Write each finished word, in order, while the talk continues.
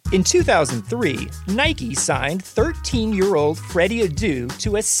In 2003, Nike signed 13-year-old Freddie Adu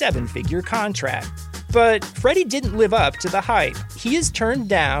to a 7-figure contract. But Freddie didn't live up to the hype. He has turned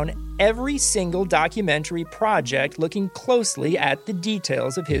down every single documentary project looking closely at the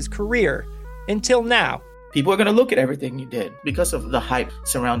details of his career. Until now. People are going to look at everything you did because of the hype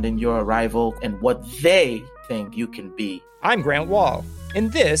surrounding your arrival and what they think you can be. I'm Grant Wall,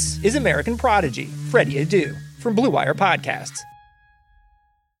 and this is American Prodigy, Freddie Adu, from Blue Wire Podcasts.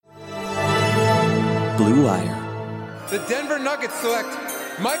 Blue Wire. The Denver Nuggets select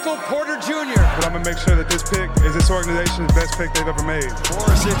Michael Porter Jr. But I'm going to make sure that this pick is this organization's best pick they've ever made.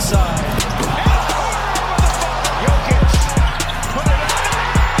 Morris inside. Jokic. Put it up.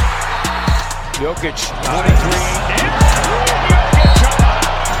 Jokic. 23.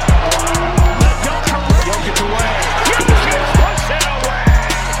 Jokic away. Jokic puts it away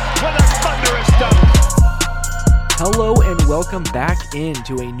with a thunderous dunk. Hello and welcome back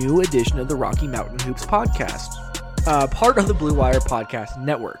into a new edition of the Rocky Mountain Hoops podcast, part of the Blue Wire Podcast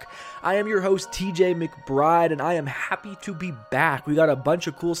Network. I am your host, TJ McBride, and I am happy to be back. We got a bunch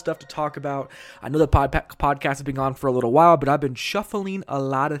of cool stuff to talk about. I know the podcast has been on for a little while, but I've been shuffling a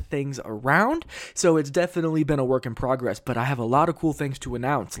lot of things around, so it's definitely been a work in progress, but I have a lot of cool things to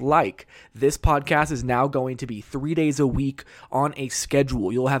announce, like this podcast is now going to be 3 days a week on a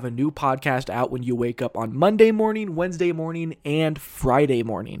schedule. You'll have a new podcast out when you wake up on Monday morning, Wednesday morning, and Friday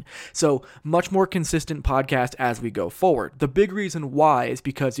morning. So much more consistent podcast as we go forward. The big reason why is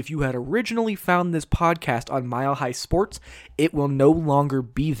because if you had originally found this podcast on Mile High Sports, it will no longer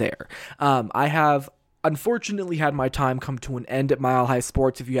be there. I have unfortunately had my time come to an end at Mile High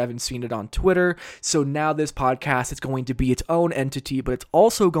Sports if you haven't seen it on Twitter. So now this podcast is going to be its own entity, but it's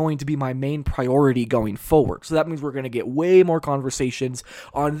also going to be my main priority going forward. So that means we're going to get way more conversations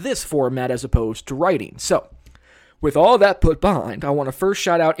on this format as opposed to writing. So with all that put behind, I want to first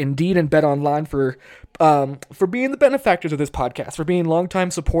shout out Indeed and BetOnline for being the benefactors of this podcast, for being longtime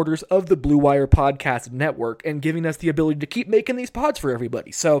supporters of the Blue Wire Podcast Network, and giving us the ability to keep making these pods for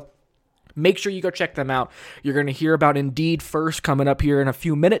everybody. So make sure you go check them out. You're going to hear about Indeed first coming up here in a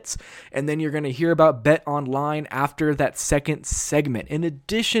few minutes, and then you're going to hear about BetOnline after that second segment. In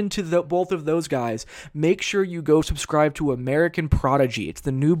addition to both of those guys, make sure you go subscribe to American Prodigy. It's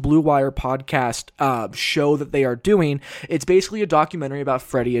the new Blue Wire podcast show that they are doing. It's basically a documentary about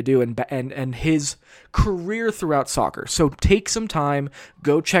Freddie Adu and his career throughout soccer. So take some time,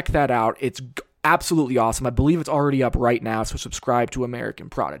 go check that out. It's absolutely awesome. I believe it's already up right now, so subscribe to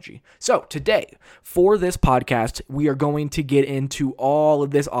American Prodigy. So today, for this podcast, we are going to get into all of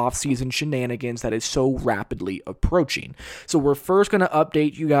this offseason shenanigans that is so rapidly approaching. So we're first going to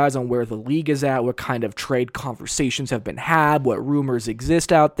update you guys on where the league is at, what kind of trade conversations have been had, what rumors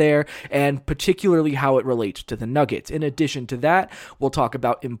exist out there, and particularly how it relates to the Nuggets. In addition to that, we'll talk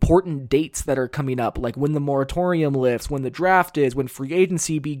about important dates that are coming up, like when the moratorium lifts, when the draft is, when free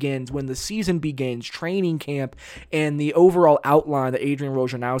agency begins, when the season begins, training camp, and the overall outline that Adrian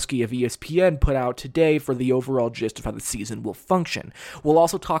Wojnarowski of ESPN put out today for the overall gist of how the season will function. We'll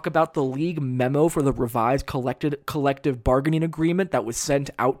also talk about the league memo for the revised collective bargaining agreement that was sent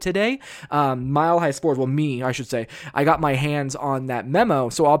out today. Mile High Sports, I got my hands on that memo,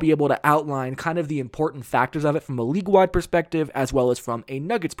 so I'll be able to outline kind of the important factors of it from a league-wide perspective as well as from a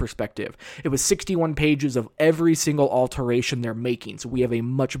Nuggets perspective. It was 61 pages of every single alteration they're making, so we have a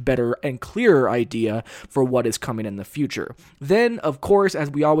much better and clearer idea for what is coming in the future. Then, of course, as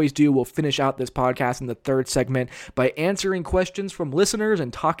we always do, we'll finish out this podcast in the third segment by answering questions from listeners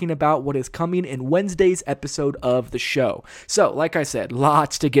and talking about what is coming in Wednesday's episode of the show. So, like I said,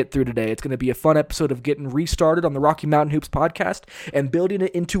 lots to get through today. It's going to be a fun episode of getting restarted on the Rocky Mountain Hoops podcast and building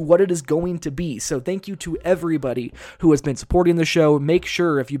it into what it is going to be. So thank you to everybody who has been supporting the show. Make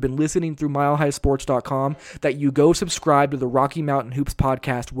sure, if you've been listening through milehighsports.com, that you go subscribe to the Rocky Mountain Hoops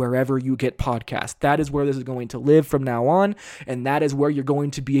podcast wherever you get podcasts. That is where this is going to live from now on, and that is where you're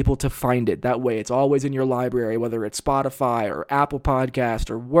going to be able to find it. That way, it's always in your library, whether it's Spotify or Apple Podcast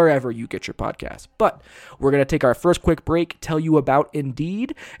or wherever you get your podcasts. But we're going to take our first quick break, tell you about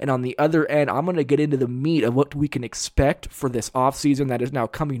Indeed, and on the other end, I'm going to get into the meat of what we can expect for this offseason that is now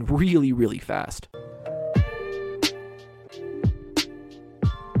coming really, really fast.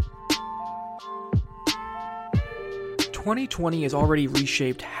 2020 has already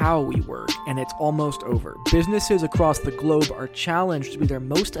reshaped how we work, and it's almost over. Businesses across the globe are challenged to be their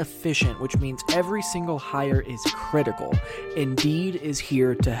most efficient, which means every single hire is critical. Indeed is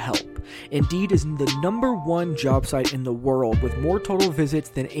here to help. Indeed is the #1 job site in the world with more total visits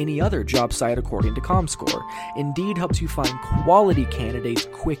than any other job site according to ComScore. Indeed helps you find quality candidates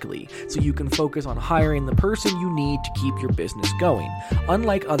quickly, so you can focus on hiring the person you need to keep your business going.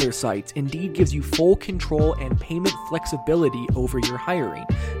 Unlike other sites, Indeed gives you full control and payment flexibility over your hiring.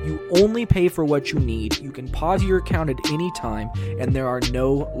 You only pay for what you need, you can pause your account at any time, and there are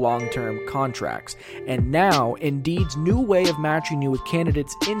no long-term contracts. And now, Indeed's new way of matching you with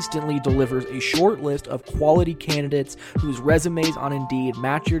candidates instantly delivers a short list of quality candidates whose resumes on Indeed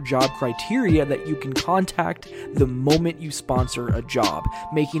match your job criteria that you can contact the moment you sponsor a job,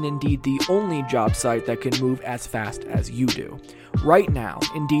 making Indeed the only job site that can move as fast as you do. Right now,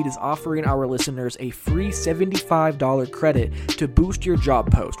 Indeed is offering our listeners a free $75 credit to boost your job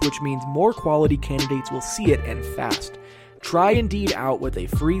post, which means more quality candidates will see it and fast. Try Indeed out with a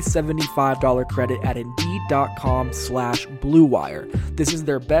free $75 credit at Indeed.com/BlueWire. This is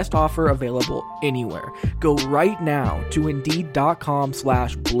their best offer available anywhere. Go right now to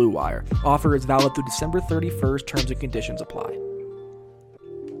Indeed.com/BlueWire. Offer is valid through December 31st. Terms and conditions apply.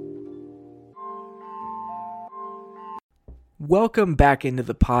 Welcome back into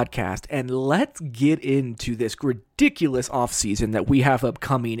the podcast, and let's get into this ridiculous offseason that we have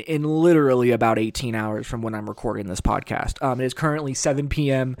upcoming in literally about 18 hours from when I'm recording this podcast. It is currently 7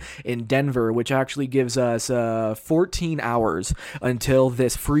 p.m. in Denver, which actually gives us 14 hours until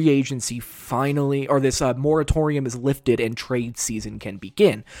this free agency finally, or this moratorium is lifted and trade season can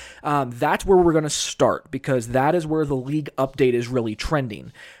begin. That's where we're going to start, because that is where the league update is really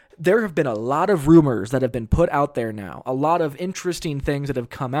trending. There have been a lot of rumors that have been put out there now, a lot of interesting things that have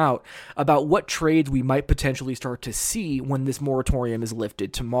come out about what trades we might potentially start to see when this moratorium is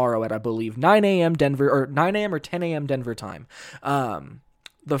lifted tomorrow at, I believe, 9 a.m. or 10 a.m. Denver time.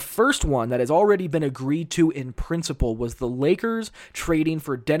 The first one that has already been agreed to in principle was the Lakers trading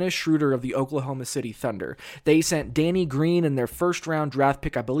for Dennis Schroeder of the Oklahoma City Thunder. They sent Danny Green in their first-round draft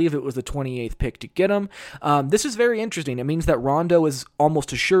pick, I believe it was the 28th pick, to get him. This is very interesting. It means that Rondo is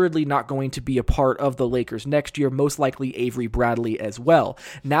almost assuredly not going to be a part of the Lakers next year, most likely Avery Bradley as well.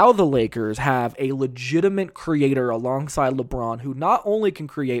 Now the Lakers have a legitimate creator alongside LeBron who not only can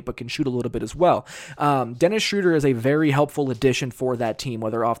create but can shoot a little bit as well. Dennis Schroeder is a very helpful addition for that team,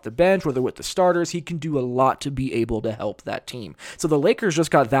 whether off the bench, whether with the starters. He can do a lot to be able to help that team. So the Lakers just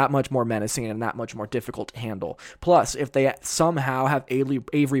got that much more menacing and that much more difficult to handle. Plus, if they somehow have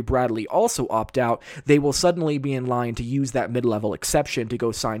Avery Bradley also opt out, they will suddenly be in line to use that mid-level exception to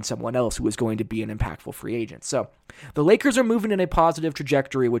go sign someone else who is going to be an impactful free agent. So the Lakers are moving in a positive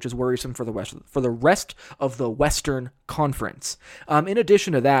trajectory, which is worrisome for the rest of the Western Conference. In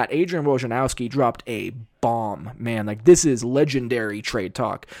addition to that, Adrian Wojnarowski dropped a bomb, man. Like, this is legendary trade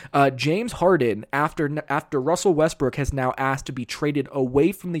talk. James Harden, after Russell Westbrook has now asked to be traded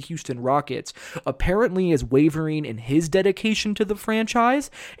away from the Houston Rockets, apparently is wavering in his dedication to the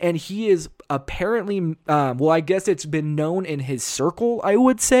franchise, and he is apparently, I guess it's been known in his circle, I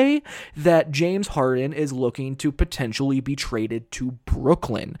would say, that James Harden is looking to potentially be traded to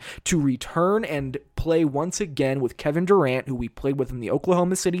Brooklyn to return and play once again with Kevin Durant, who we played with in the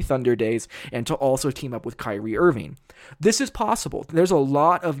Oklahoma City Thunder days, and to also team up with Kyrie Irving. This is possible. There's a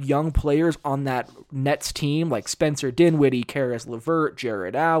lot of young players on that Nets team, like Spencer Dinwiddie, Karis LeVert,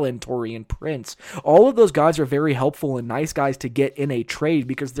 Jared Allen, Taurean Prince. All of those guys are very helpful and nice guys to get in a trade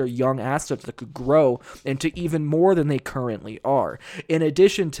because they're young assets that could grow into even more than they currently are. In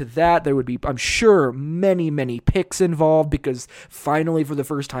addition to that, there would be, I'm sure, many, many picks involved, because finally, for the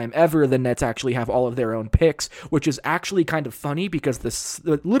first time ever, the Nets actually have all of their own picks, which is actually kind of funny because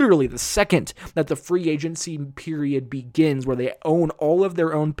literally the second that the free agency period begins, where they own all of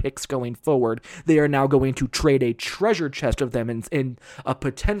their own picks going forward, they are now going to trade a treasure chest of them in a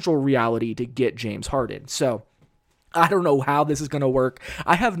potential reality to get James Harden. So I don't know how this is going to work.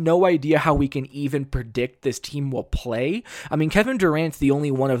 I have no idea how we can even predict this team will play. I mean, Kevin Durant's the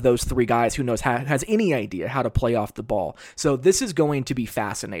only one of those three guys who has any idea how to play off the ball. So this is going to be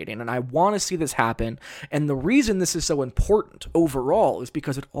fascinating, and I want to see this happen. And the reason this is so important overall is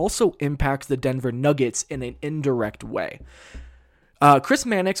because it also impacts the Denver Nuggets in an indirect way. Chris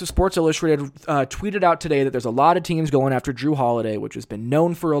Mannix of Sports Illustrated tweeted out today that there's a lot of teams going after Jrue Holiday, which has been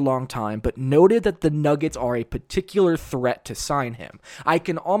known for a long time, but noted that the Nuggets are a particular threat to sign him. I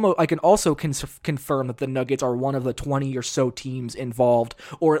can also confirm that the Nuggets are one of the 20 or so teams involved,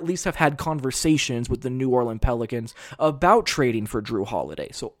 or at least have had conversations with the New Orleans Pelicans about trading for Jrue Holiday.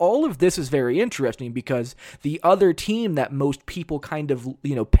 So all of this is very interesting because the other team that most people kind of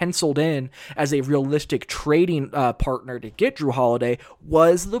penciled in as a realistic trading partner to get Jrue Holiday Holiday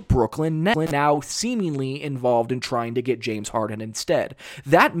was the Brooklyn Nets, now seemingly involved in trying to get James Harden instead.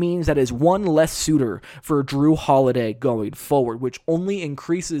 That means that is one less suitor for Drew Holiday going forward, which only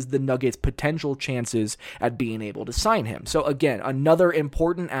increases the Nuggets' potential chances at being able to sign him. So again, another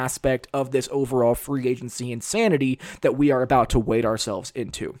important aspect of this overall free agency insanity that we are about to wade ourselves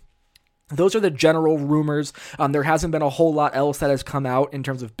into. Those are the general rumors. There hasn't been a whole lot else that has come out in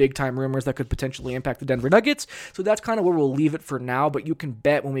terms of big-time rumors that could potentially impact the Denver Nuggets. So that's kind of where we'll leave it for now. But you can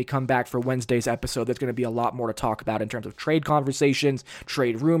bet when we come back for Wednesday's episode, there's going to be a lot more to talk about in terms of trade conversations,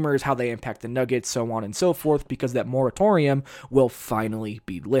 trade rumors, how they impact the Nuggets, so on and so forth, because that moratorium will finally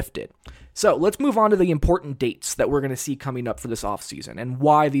be lifted. So let's move on to the important dates that we're going to see coming up for this offseason and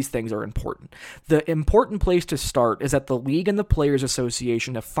why these things are important. The important place to start is that the League and the Players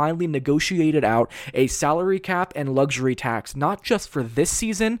Association have finally negotiated out a salary cap and luxury tax, not just for this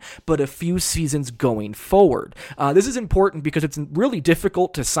season, but a few seasons going forward. This is important because it's really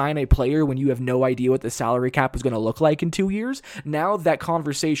difficult to sign a player when you have no idea what the salary cap is going to look like in 2 years. Now that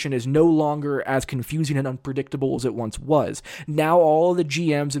conversation is no longer as confusing and unpredictable as it once was. Now all of the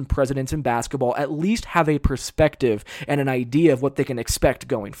GMs and presidents and basketball at least have a perspective and an idea of what they can expect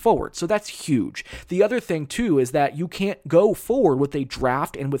going forward. So that's huge. The other thing too is that you can't go forward with a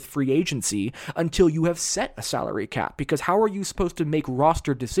draft and with free agency until you have set a salary cap, because how are you supposed to make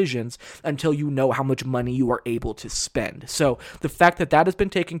roster decisions until you know how much money you are able to spend? So the fact that that has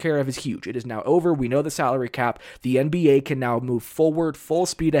been taken care of is huge. It is now over. We know the salary cap. The NBA can now move forward full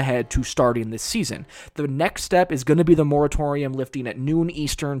speed ahead to starting this season. The next step is going to be the moratorium lifting at noon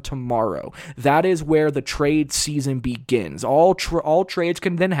Eastern tomorrow. That is where the trade season begins. All trades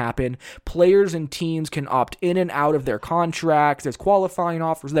can then happen. Players and teams can opt in and out of their contracts. There's qualifying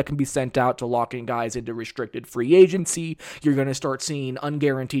offers that can be sent out to lock in guys into restricted free agency. You're going to start seeing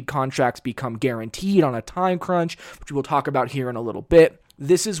unguaranteed contracts become guaranteed on a time crunch, which we'll talk about here in a little bit.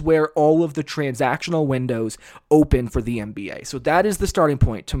 This is where all of the transactional windows open for the NBA. So that is the starting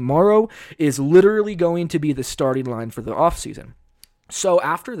point. Tomorrow is literally going to be the starting line for the offseason. So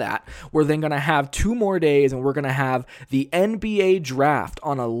after that, we're then going to have 2 more days, and we're going to have the NBA draft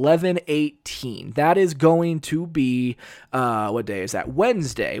on 11/18. That is going to be, what day is that?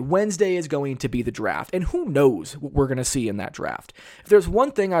 Wednesday. Wednesday is going to be the draft, and who knows what we're going to see in that draft. If there's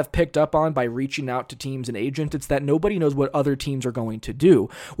one thing I've picked up on by reaching out to teams and agents, it's that nobody knows what other teams are going to do,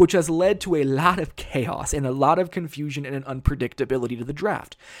 which has led to a lot of chaos and a lot of confusion and an unpredictability to the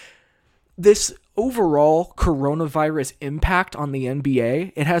draft. This overall coronavirus impact on the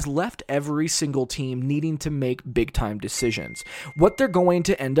NBA, it has left every single team needing to make big-time decisions. What they're going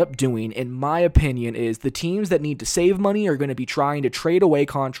to end up doing, in my opinion, is the teams that need to save money are going to be trying to trade away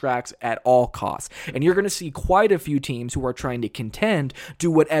contracts at all costs. And you're going to see quite a few teams who are trying to contend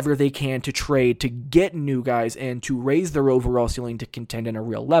do whatever they can to trade, to get new guys in, to raise their overall ceiling to contend in a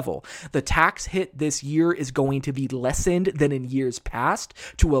real level. The tax hit this year is going to be lessened than in years past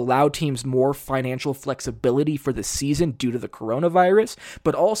to allow teams more financial flexibility for the season due to the coronavirus,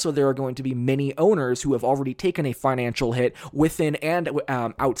 but also there are going to be many owners who have already taken a financial hit within and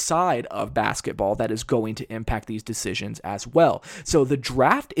outside of basketball that is going to impact these decisions as well. So the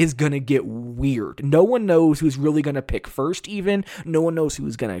draft is going to get weird. No one knows who's really going to pick first even. No one knows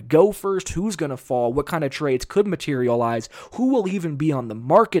who's going to go first, who's going to fall, what kind of trades could materialize, who will even be on the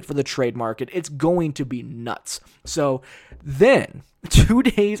market for the trade market. It's going to be nuts. So then 2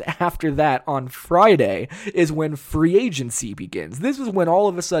 days after that, on Friday, is when free agency begins. This is when all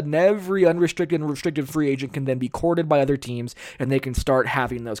of a sudden every unrestricted and restricted free agent can then be courted by other teams, and they can start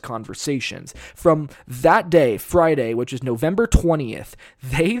having those conversations. From that day, Friday, which is November 20th,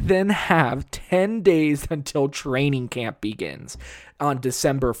 they then have 10 days until training camp begins on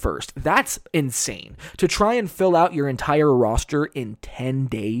December 1st. That's insane. To try and fill out your entire roster in 10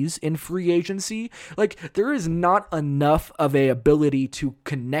 days in free agency, like, there is not enough of a ability to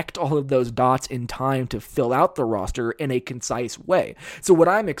connect all of those dots in time to fill out the roster in a concise way. So what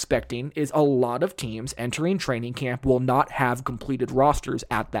I'm expecting is a lot of teams entering training camp will not have completed rosters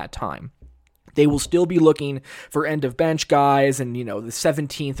at that time. They will still be looking for end of bench guys and, the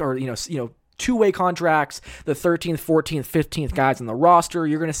 17th or, two-way contracts, the 13th, 14th, 15th guys on the roster.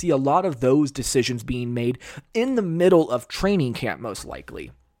 You're going to see a lot of those decisions being made in the middle of training camp, most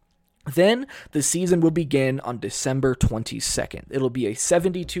likely. Then the season will begin on December 22nd. It'll be a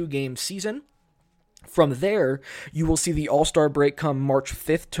 72-game season. From there, you will see the All-Star break come March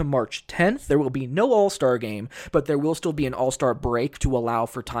 5th to March 10th. There will be no All-Star game, but there will still be an All-Star break to allow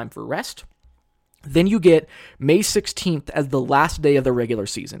for time for rest. Then you get May 16th as the last day of the regular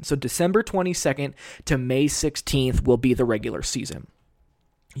season. So December 22nd to May 16th will be the regular season.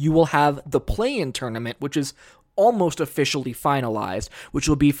 You will have the play-in tournament, which is almost officially finalized, which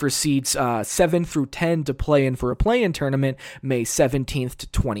will be for seeds 7 through 10 to play in for a play-in tournament May 17th to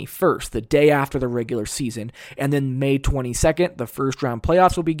 21st, the day after the regular season. And then May 22nd, the first round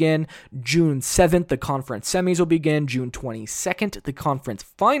playoffs will begin. June 7th, the conference semis will begin. June 22nd, the conference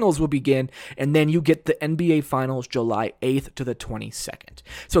finals will begin. And then you get the NBA finals July 8th to the 22nd.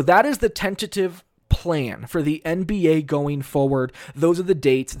 So that is the tentative plan for the NBA going forward. Those are the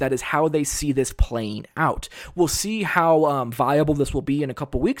dates. That is how they see this playing out. We'll see how viable this will be in a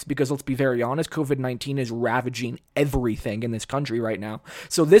couple weeks, because let's be very honest, COVID-19 is ravaging everything in this country right now.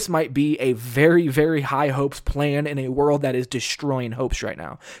 So this might be a very, very high hopes plan in a world that is destroying hopes right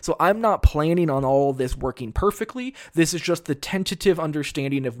now. So I'm not planning on all of this working perfectly. This is just the tentative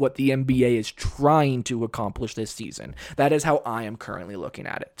understanding of what the NBA is trying to accomplish this season. That is how I am currently looking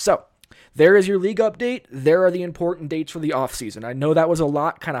at it. So there is your league update. There are the important dates for the offseason. I know that was a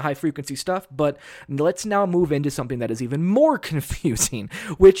lot, kind of high-frequency stuff, but let's now move into something that is even more confusing,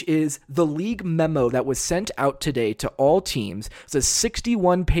 which is the league memo that was sent out today to all teams. It's a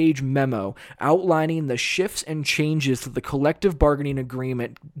 61-page memo outlining the shifts and changes to the collective bargaining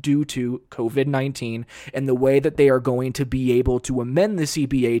agreement due to COVID-19 and the way that they are going to be able to amend the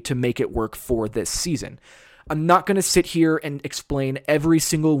CBA to make it work for this season. I'm not going to sit here and explain every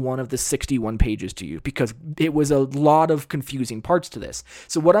single one of the 61 pages to you, because it was a lot of confusing parts to this.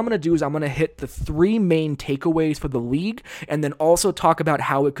 So what I'm going to do is I'm going to hit the 3 main takeaways for the league, and then also talk about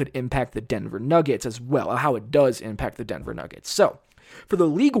how it could impact the Denver Nuggets as well, how it does impact the Denver Nuggets. So for the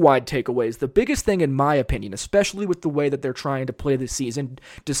league-wide takeaways, the biggest thing in my opinion, especially with the way that they're trying to play this season,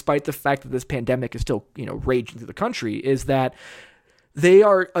 despite the fact that this pandemic is still, raging through the country, is that they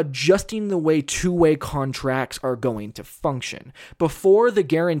are adjusting the way two-way contracts are going to function. Before, the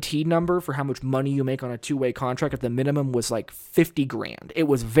guaranteed number for how much money you make on a two-way contract at the minimum was like $50,000. It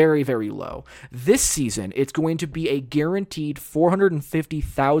was very, very low. This season, it's going to be a guaranteed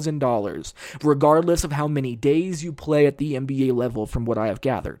 $450,000, regardless of how many days you play at the NBA level, from what I have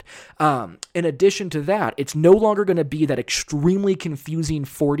gathered. In addition to that, it's no longer going to be that extremely confusing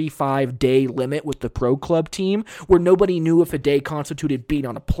 45-day limit with the pro club team, where nobody knew if a day constituted being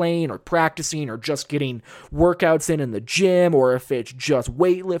on a plane or practicing or just getting workouts in the gym, or if it's just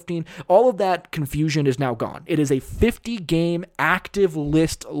weightlifting. All of that confusion is now gone. It is a 50-game active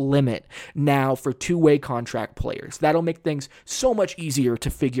list limit now for two-way contract players. That'll make things so much easier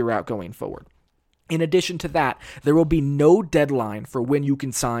to figure out going forward. In addition to that, there will be no deadline for when you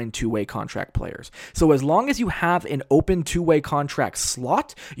can sign two-way contract players. So as long as you have an open two-way contract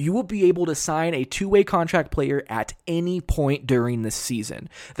slot, you will be able to sign a two-way contract player at any point during the season.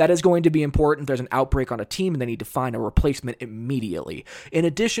 That is going to be important if there's an outbreak on a team and they need to find a replacement immediately. In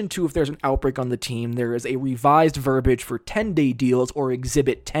addition to, if there's an outbreak on the team, there is a revised verbiage for 10-day deals or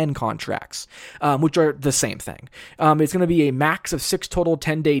Exhibit 10 contracts, which are the same thing. It's going to be a max of 6 total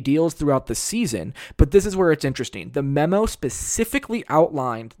 10-day deals throughout the season. But this is where it's interesting. The memo specifically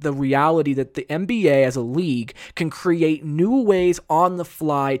outlined the reality that the NBA as a league can create new ways on the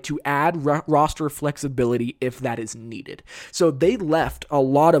fly to add roster flexibility if that is needed. So they left a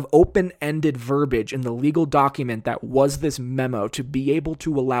lot of open-ended verbiage in the legal document that was this memo to be able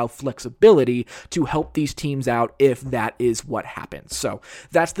to allow flexibility to help these teams out if that is what happens. So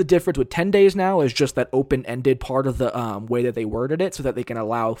that's the difference with 10 days now, is just that open-ended part of the way that they worded it, so that they can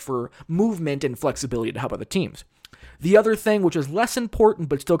allow for movement and flexibility to help other teams. The other thing, which is less important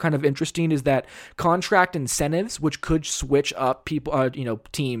but still kind of interesting, is that contract incentives, which could switch up people,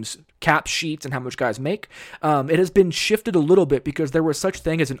 teams' cap sheets and how much guys make. It has been shifted a little bit, because there was such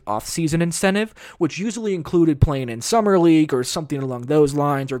thing as an off-season incentive, which usually included playing in summer league or something along those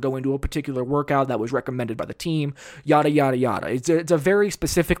lines, or going to a particular workout that was recommended by the team, yada, yada, yada. It's a very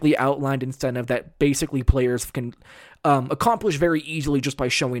specifically outlined incentive that basically players can accomplish very easily just by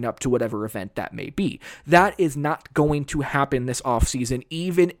showing up to whatever event that may be. That is not going to happen this offseason,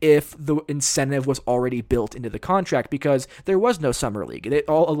 even if the incentive was already built into the contract, because there was no summer league.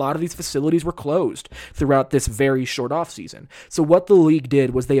 A lot of these facilities were closed throughout this very short offseason. So what the league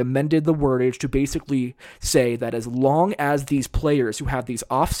did was they amended the wordage to basically say that as long as these players who have these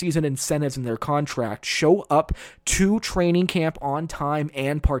offseason incentives in their contract show up to training camp on time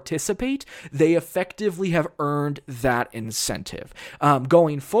and participate, they effectively have earned that incentive.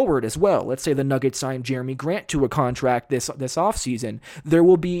 Going forward as well, let's say the Nuggets sign Jeremy Grant to a contract this offseason, there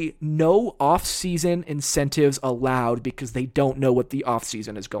will be no offseason incentives allowed, because they don't know what the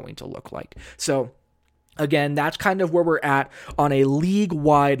offseason is going to look like. So Again, that's kind of where we're at on a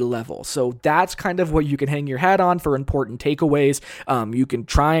league-wide level. So that's kind of what you can hang your hat on for important takeaways. You can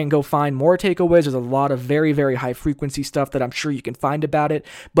try and go find more takeaways. There's a lot of very, very high-frequency stuff that I'm sure you can find about it.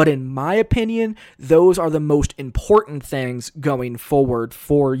 But in my opinion, those are the most important things going forward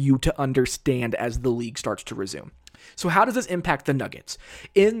for you to understand as the league starts to resume. So how does this impact the Nuggets?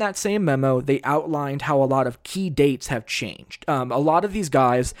 In that same memo, they outlined how a lot of key dates have changed. A lot of these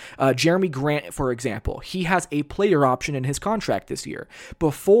guys, Jeremy Grant, for example, he has a player option in his contract this year.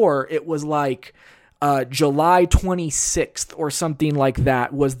 Before, it was like July 26th or something like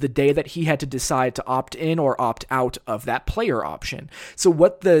that was the day that he had to decide to opt in or opt out of that player option. So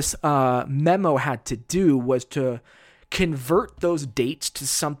what this memo had to do was to convert those dates to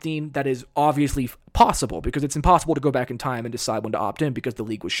something that is obviously possible, because it's impossible to go back in time and decide when to opt in because the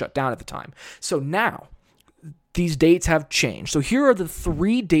league was shut down at the time. So now these dates have changed. So here are the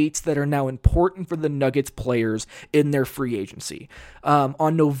 3 dates that are now important for the Nuggets players in their free agency.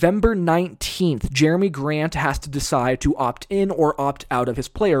 On November 19th, Jeremy Grant has to decide to opt in or opt out of his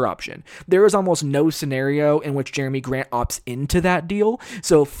player option. There is almost no scenario in which Jeremy Grant opts into that deal,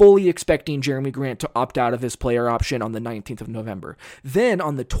 so fully expecting Jeremy Grant to opt out of his player option on the 19th of November. Then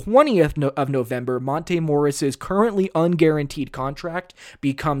on the 20th of November, Monte Morris's currently unguaranteed contract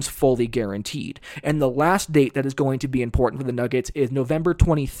becomes fully guaranteed. And the last date that is going to be important for the Nuggets is November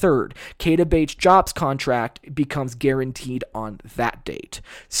 23rd. Keita Bates-Diop's contract becomes guaranteed on that date.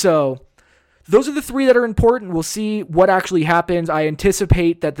 So those are the 3 that are important. We'll see what actually happens. I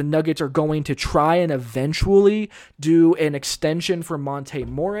anticipate that the Nuggets are going to try and eventually do an extension for Monte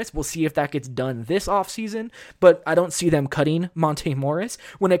Morris. We'll see if that gets done this offseason, but I don't see them cutting Monte Morris.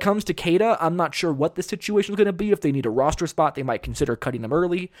 When it comes to Keita, I'm not sure what the situation is going to be. If they need a roster spot, they might consider cutting him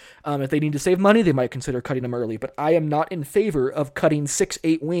early. If they need to save money, they might consider cutting him early, but I am not in favor of cutting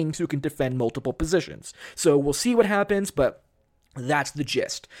 6'8" wings who can defend multiple positions. So we'll see what happens, but that's the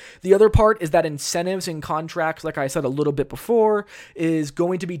gist. The other part is that incentives in contracts, like I said a little bit before, is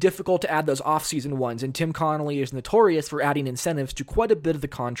going to be difficult to add those off-season ones, and Tim Connolly is notorious for adding incentives to quite a bit of the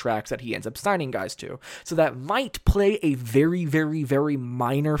contracts that he ends up signing guys to. So that might play a very, very, very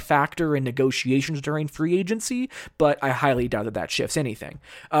minor factor in negotiations during free agency, but I highly doubt that shifts anything.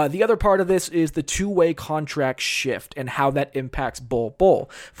 The other part of this is the two-way contract shift and how that impacts Bol Bol.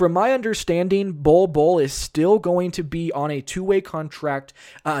 From my understanding, Bol Bol is still going to be on a two-way contract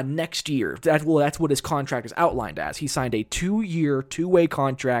next year. That's what his contract is outlined as. He signed a 2-year, two-way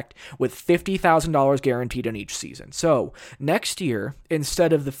contract with $50,000 guaranteed in each season. So next year,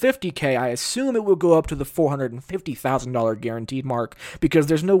 instead of the $50K, I assume it will go up to the $450,000 guaranteed mark, because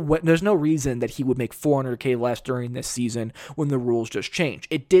there's no reason that he would make $400K less during this season when the rules just changed.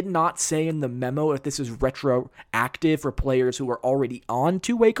 It did not say in the memo if this is retroactive for players who are already on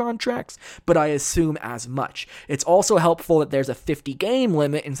two-way contracts, but I assume as much. It's also helpful that there's a 50-game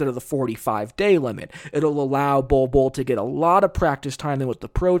limit instead of the 45-day limit. It'll allow Bol Bol to get a lot of practice time with the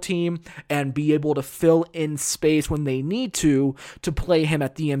pro team and be able to fill in space when they need to play him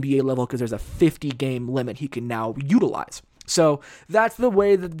at the NBA level, because there's a 50-game limit he can now utilize. So that's the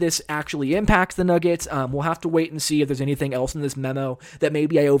way that this actually impacts the Nuggets. We'll have to wait and see if there's anything else in this memo that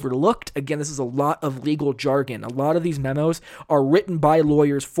maybe I overlooked. Again, this is a lot of legal jargon. A lot of these memos are written by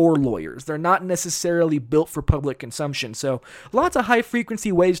lawyers for lawyers. They're not necessarily built for public consumption. So lots of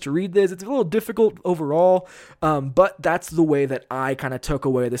high-frequency ways to read this. It's a little difficult overall, but that's the way that I kind of took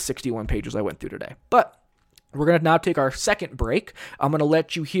away the 61 pages I went through today. But we're going to now take our second break. I'm going to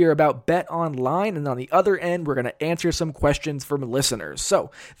let you hear about Bet Online, and on the other end, we're going to answer some questions from listeners. So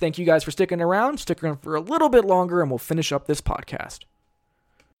thank you guys for sticking around. Stick around for a little bit longer, and we'll finish up this podcast.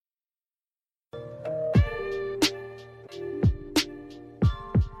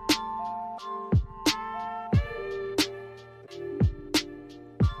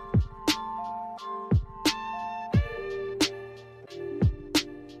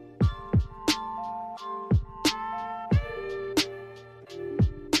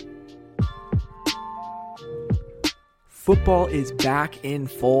 Football is back in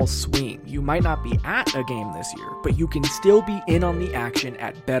full swing. You might not be at a game this year, but you can still be in on the action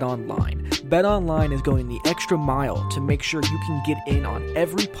at BetOnline. BetOnline is going the extra mile to make sure you can get in on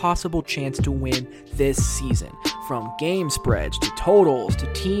every possible chance to win this season. From game spreads to totals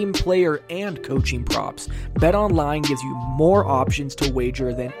to team, player, and coaching props, BetOnline gives you more options to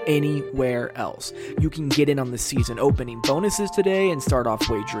wager than anywhere else. You can get in on the season opening bonuses today and start off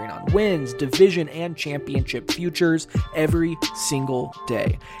wagering on wins, division, and championship futures every single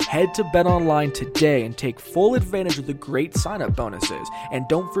day. Head to BetOnline today and take full advantage of the great sign-up bonuses. And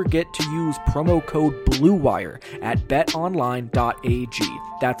don't forget to use promo code BLUEWIRE at betonline.ag.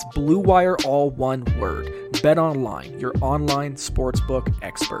 That's BLUEWIRE, all one word. BetOnline, your online sportsbook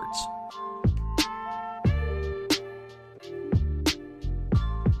experts.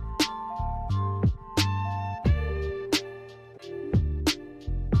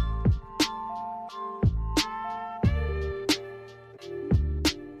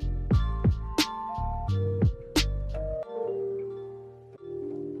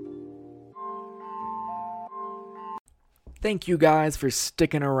 Thank you guys for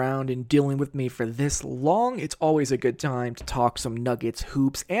sticking around and dealing with me for this long. It's always a good time to talk some Nuggets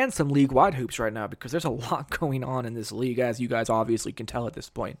hoops and some league-wide hoops right now because there's a lot going on in this league, as you guys obviously can tell at this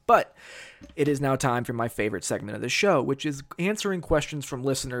point. But it is now time for my favorite segment of the show, which is answering questions from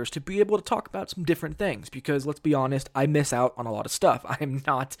listeners to be able to talk about some different things because, let's be honest, I miss out on a lot of stuff. I am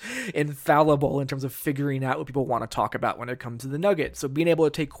not infallible in terms of figuring out what people want to talk about when it comes to the Nuggets. So being able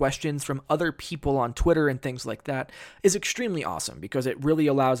to take questions from other people on Twitter and things like that is extremely awesome because it really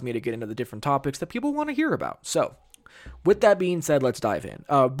allows me to get into the different topics that people want to hear about. So with that being said, let's dive in.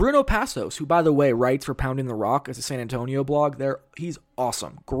 Bruno Passos, who, by the way, writes for Pounding the Rock as a San Antonio blog, he's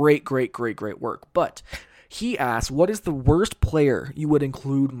awesome. Great work. But he asks, what is the worst player you would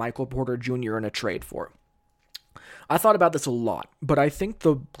include Michael Porter Jr. in a trade for? I thought about this a lot, but I think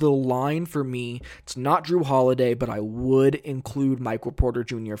the line for me, it's not Drew Holiday, but I would include Michael Porter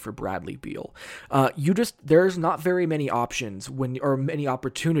Jr. for Bradley Beal. There's not very many options or many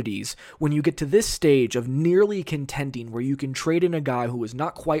opportunities when you get to this stage of nearly contending where you can trade in a guy who is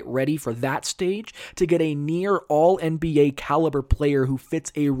not quite ready for that stage to get a near all NBA caliber player who fits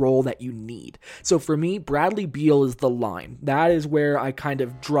a role that you need. So for me, Bradley Beal is the line. That is where I kind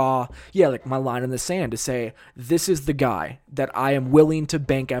of draw, my line in the sand to say, this is the guy that I am willing to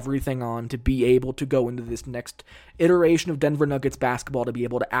bank everything on to be able to go into this next iteration of Denver Nuggets basketball to be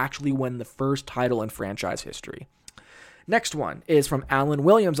able to actually win the first title in franchise history. Next one is from Alan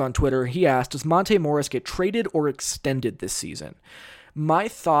Williams on Twitter. He asked, does Monte Morris get traded or extended this season? My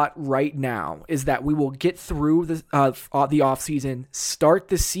thought right now is that we will get through the offseason, start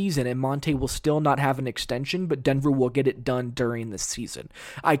the season, and Monte will still not have an extension, but Denver will get it done during the season.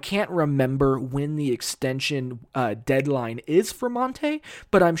 I can't remember when the extension deadline is for Monte,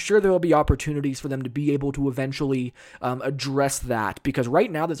 but I'm sure there will be opportunities for them to be able to eventually address that, because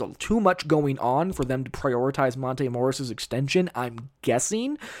right now there's too much going on for them to prioritize Monte Morris's extension, I'm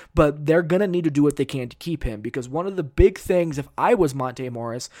guessing, but they're going to need to do what they can to keep him, because one of the big things, if I was Monte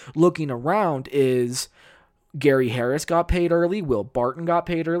Morris looking around, is Gary Harris got paid early, Will Barton got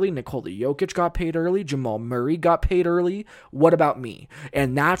paid early, Nikola Jokic got paid early, Jamal Murray got paid early. What about me?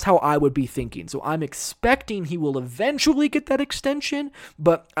 And that's how I would be thinking. So I'm expecting he will eventually get that extension,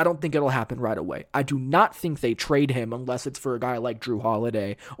 but I don't think it'll happen right away. I do not think they trade him unless it's for a guy like Drew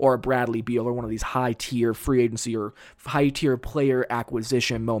Holiday or a Bradley Beal or one of these high-tier free agency or high-tier player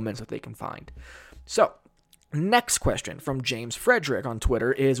acquisition moments that they can find. So next question from James Frederick on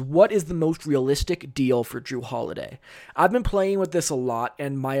Twitter is, what is the most realistic deal for Drew Holiday? I've been playing with this a lot,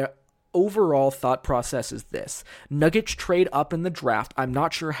 and my overall thought process is this. Nuggets trade up in the draft. I'm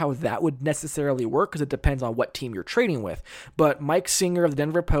not sure how that would necessarily work because it depends on what team you're trading with. But Mike Singer of the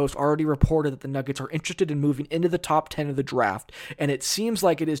Denver Post already reported that the Nuggets are interested in moving into the top 10 of the draft, and it seems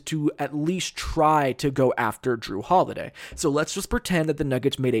like it is to at least try to go after Drew Holiday. So let's just pretend that the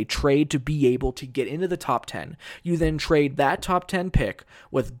Nuggets made a trade to be able to get into the top 10. You then trade that top 10 pick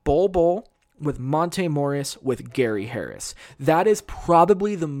with Bol, with Monte Morris, with Gary Harris. That is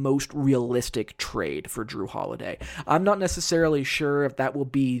probably the most realistic trade for Drew Holiday. I'm not necessarily sure if that will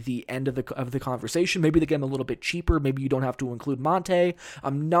be the end of the conversation. Maybe they get him a little bit cheaper. Maybe you don't have to include Monte.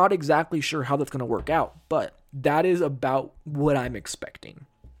 I'm not exactly sure how that's going to work out, but that is about what I'm expecting.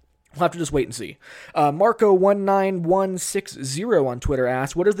 We'll have to just wait and see. Marco19160 on Twitter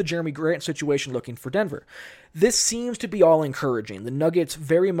asks, what is the Jeremy Grant situation looking for Denver? This seems to be all encouraging. The Nuggets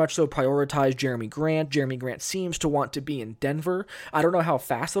very much so prioritize Jeremy Grant. Jeremy Grant seems to want to be in Denver. I don't know how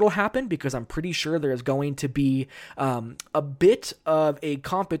fast it'll happen because I'm pretty sure there's going to be a bit of a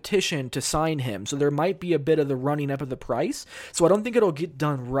competition to sign him. So there might be a bit of the running up of the price. So I don't think it'll get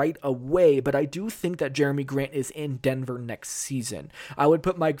done right away, but I do think that Jeremy Grant is in Denver next season. I would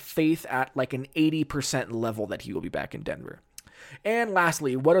put my faith at like an 80% level that he will be back in Denver. And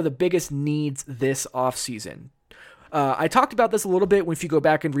lastly, what are the biggest needs this offseason? I talked about this a little bit if you go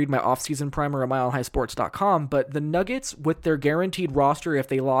back and read my offseason primer at milehighsports.com, but the Nuggets, with their guaranteed roster, if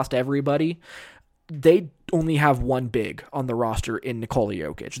they lost everybody, they only have one big on the roster in Nikola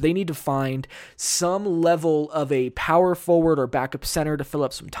Jokic. They need to find some level of a power forward or backup center to fill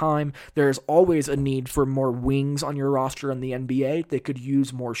up some time. There's always a need for more wings on your roster in the NBA. They could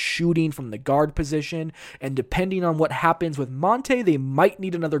use more shooting from the guard position, and depending on what happens with Monte, they might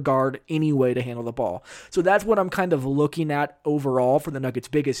need another guard anyway to handle the ball. So that's what I'm kind of looking at overall for the Nuggets'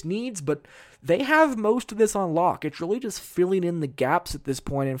 biggest needs, but they have most of this on lock. It's really just filling in the gaps at this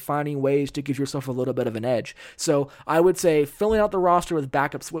point and finding ways to give yourself a little bit of an edge. So I would say filling out the roster with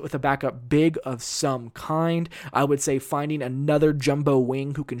backups, with a backup big of some kind. I would say finding another jumbo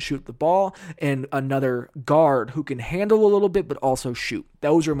wing who can shoot the ball and another guard who can handle a little bit but also shoot.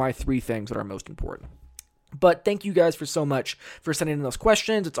 Those are my 3 things that are most important. But thank you guys so much for sending in those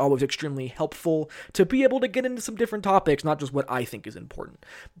questions. It's always extremely helpful to be able to get into some different topics, not just what I think is important.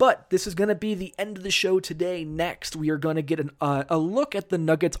 But this is going to be the end of the show today. Next, we are going to get a look at the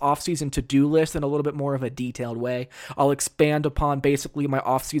Nuggets offseason to-do list in a little bit more of a detailed way. I'll expand upon basically my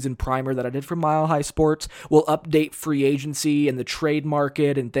offseason primer that I did for Mile High Sports. We'll update free agency and the trade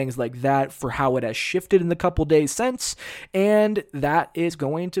market and things like that for how it has shifted in the couple days since. And that is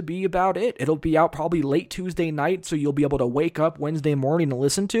going to be about it. It'll be out probably late Tuesday night, so you'll be able to wake up Wednesday morning and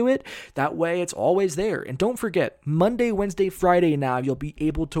listen to it. That way it's always there. And don't forget, Monday, Wednesday, Friday now, you'll be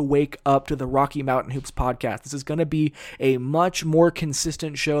able to wake up to the Rocky Mountain Hoops podcast. This is going to be a much more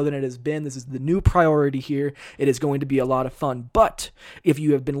consistent show than it has been. This is the new priority here. It is going to be a lot of fun. But if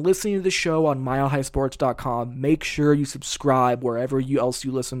you have been listening to the show on milehighsports.com, make sure you subscribe wherever else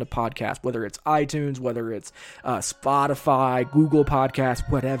you listen to podcasts, whether it's iTunes, whether it's Spotify, Google Podcasts,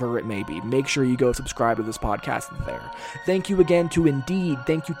 whatever it may be. Make sure you go subscribe to this podcast there. Thank you again to Indeed.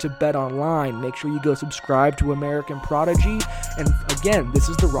 Thank you to Bet Online. Make sure you go subscribe to American Prodigy. And again, this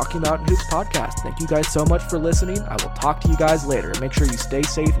is the Rocky Mountain Hoops podcast. Thank you guys so much for listening. I will talk to you guys later. Make sure you stay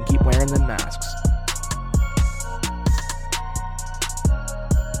safe and keep wearing them masks.